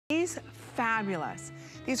These fabulous.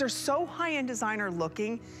 These are so high-end designer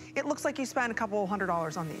looking. It looks like you spent a couple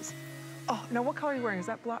 $100s on these. Oh, now what color are you wearing? Is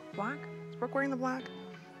that black? Is Brooke wearing the black?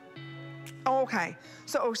 Oh, okay.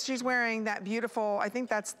 So she's wearing that beautiful, I think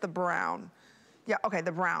that's the brown. Yeah, okay,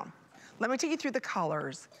 the brown. Let me take you through the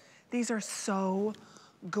colors. These are so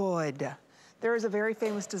good. There is a very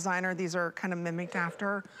famous designer these are kind of mimicked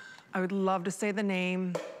after. I would love to say the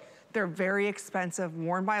name. They're very expensive,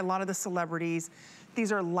 worn by a lot of the celebrities.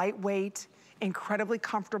 These are lightweight, incredibly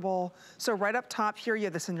comfortable. So right up top here, you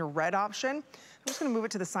have this in your red option. I'm just gonna move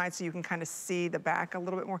it to the side so you can kind of see the back a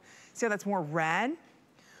little bit more. See how that's more red?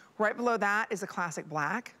 Right below that is a classic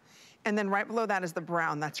black. And then right below that is the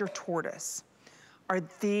brown, that's your tortoise. Are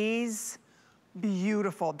these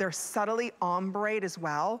beautiful? They're subtly ombre as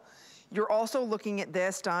well. You're also looking at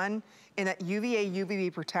this done in that UVA,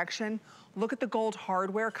 UVB protection. Look at the gold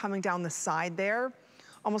hardware coming down the side there,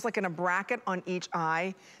 almost like in a bracket on each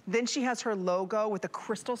eye. Then she has her logo with the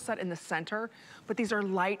crystal set in the center, but these are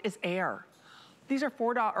light as air. These are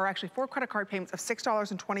four credit card payments of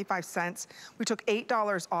 $6.25. We took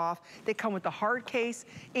 $8 off. They come with the hard case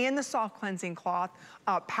and the soft cleansing cloth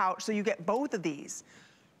pouch, so you get both of these.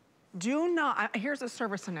 Do not, here's a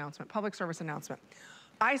service announcement, public service announcement.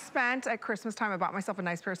 I spent at Christmas time, I bought myself a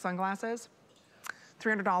nice pair of sunglasses,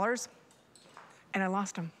 $300, and I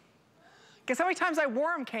lost them. Guess how many times I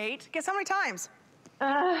wore them, Kate? Guess how many times?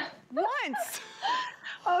 Once.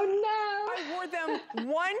 Oh no. I wore them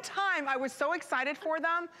one time. I was so excited for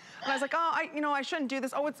them. And I was like, oh, I shouldn't do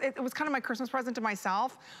this. Oh, it was kind of my Christmas present to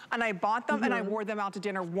myself. And I bought them and I wore them out to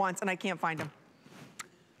dinner once and I can't find them.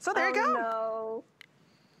 So there you go. No.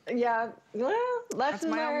 Yeah, well,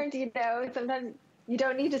 lesson learned, you know, sometimes you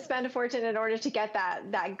don't need to spend a fortune in order to get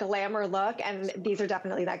that glamour look, and these are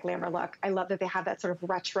definitely that glamour look. I love that they have that sort of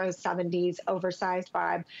retro 70s oversized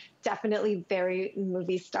vibe. Definitely very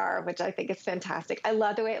movie star, which I think is fantastic. I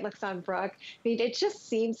love the way it looks on Brooke. I mean, it just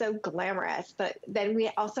seems so glamorous, but then we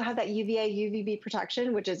also have that UVA, UVB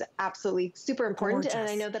protection, which is absolutely super important. Gorgeous. And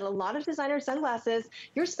I know that a lot of designer sunglasses,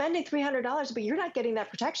 you're spending $300, but you're not getting that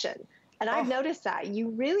protection. And I've noticed that you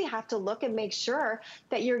really have to look and make sure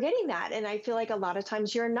that you're getting that. And I feel like a lot of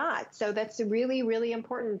times you're not. So that's really, really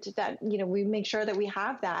important that, you know, we make sure that we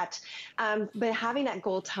have that. But having that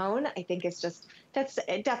gold tone, I think is just, that's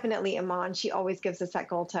definitely Iman. She always gives us that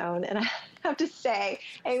gold tone. And I have to say,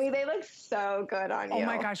 Amy, they look so good on you. Oh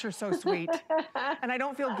my gosh, you're so sweet. And I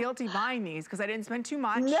don't feel guilty buying these because I didn't spend too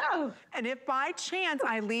much. No. And if by chance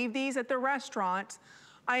I leave these at the restaurant,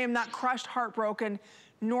 I am not crushed, heartbroken,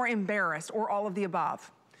 nor embarrassed, or all of the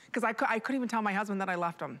above. Because I couldn't even tell my husband that I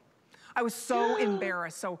left them. I was so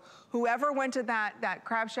embarrassed. So whoever went to that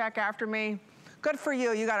crab shack after me, good for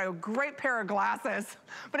you, you got a great pair of glasses.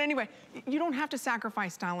 But anyway, you don't have to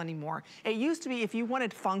sacrifice style anymore. It used to be if you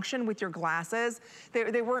wanted function with your glasses,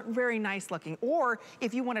 they weren't very nice looking. Or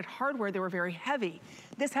if you wanted hardware, they were very heavy.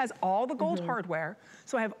 This has all the gold hardware.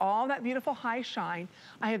 So I have all that beautiful high shine.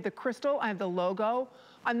 I have the crystal, I have the logo.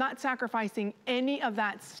 I'm not sacrificing any of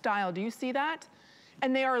that style. Do you see that?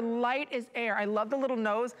 And they are light as air. I love the little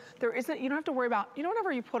nose. You don't have to worry about, you know,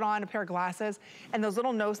 whenever you put on a pair of glasses and those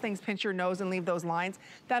little nose things pinch your nose and leave those lines,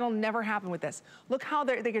 that'll never happen with this. Look how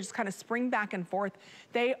they can just kind of spring back and forth.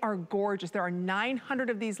 They are gorgeous. There are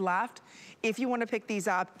 900 of these left if you want to pick these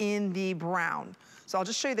up in the brown. So I'll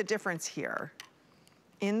just show you the difference here.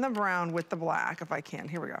 In the brown with the black, if I can.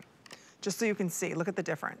 Here we go. Just so you can see, look at the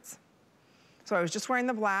difference. So I was just wearing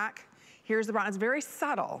the black. Here's the brown. It's very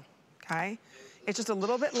subtle, okay? It's just a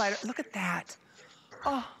little bit lighter. Look at that.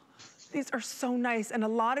 Oh, these are so nice. And a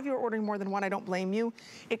lot of you are ordering more than one. I don't blame you.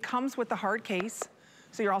 It comes with the hard case.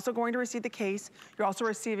 So you're also going to receive the case. You're also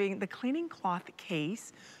receiving the cleaning cloth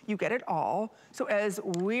case. You get it all. So as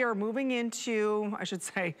we are moving into, I should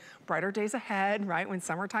say, brighter days ahead, right? When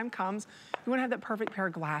summertime comes, you wanna have that perfect pair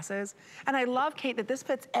of glasses. And I love, Kate, that this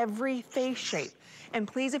fits every face shape. And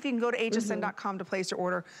please, if you can go to hsn.com to place your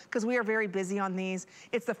order, because we are very busy on these.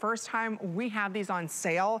 It's the first time we have these on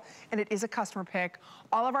sale, and it is a customer pick.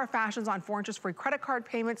 All of our fashions on 4 inches free credit card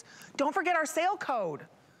payments. Don't forget our sale code,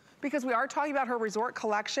 because we are talking about her resort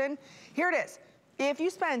collection. Here it is. If you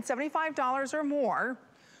spend $75 or more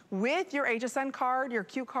with your HSN card, your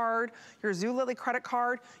Q card, your Zulily credit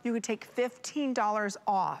card, you could take $15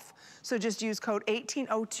 off. So just use code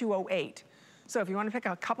 180208. So if you want to pick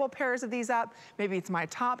a couple pairs of these up, maybe it's my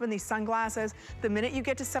top and these sunglasses, the minute you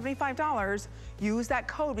get to $75, use that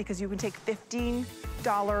code because you can take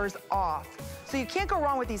 $15 off. So you can't go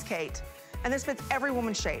wrong with these, Kate. And this fits every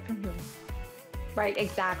woman's shape. Right,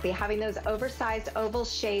 exactly. Having those oversized oval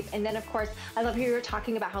shape. And then of course, I love how you were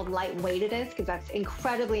talking about how lightweight it is, because that's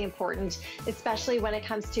incredibly important, especially when it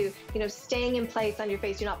comes to, staying in place on your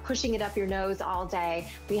face. You're not pushing it up your nose all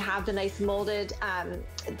day. We have the nice molded,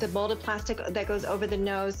 the molded plastic that goes over the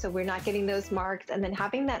nose, so we're not getting those marks. And then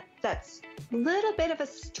having that little bit of a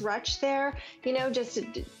stretch there, just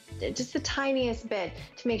the tiniest bit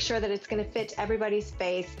to make sure that it's going to fit everybody's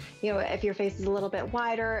face. If your face is a little bit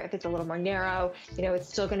wider, if it's a little more narrow, it's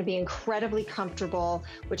still going to be incredibly comfortable,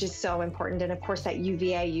 which is so important. And of course, that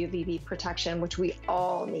UVA, UVB protection, which we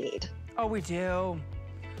all need. Oh, we do.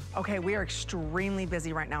 Okay, we are extremely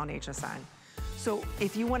busy right now in HSN. So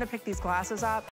if you want to pick these glasses up,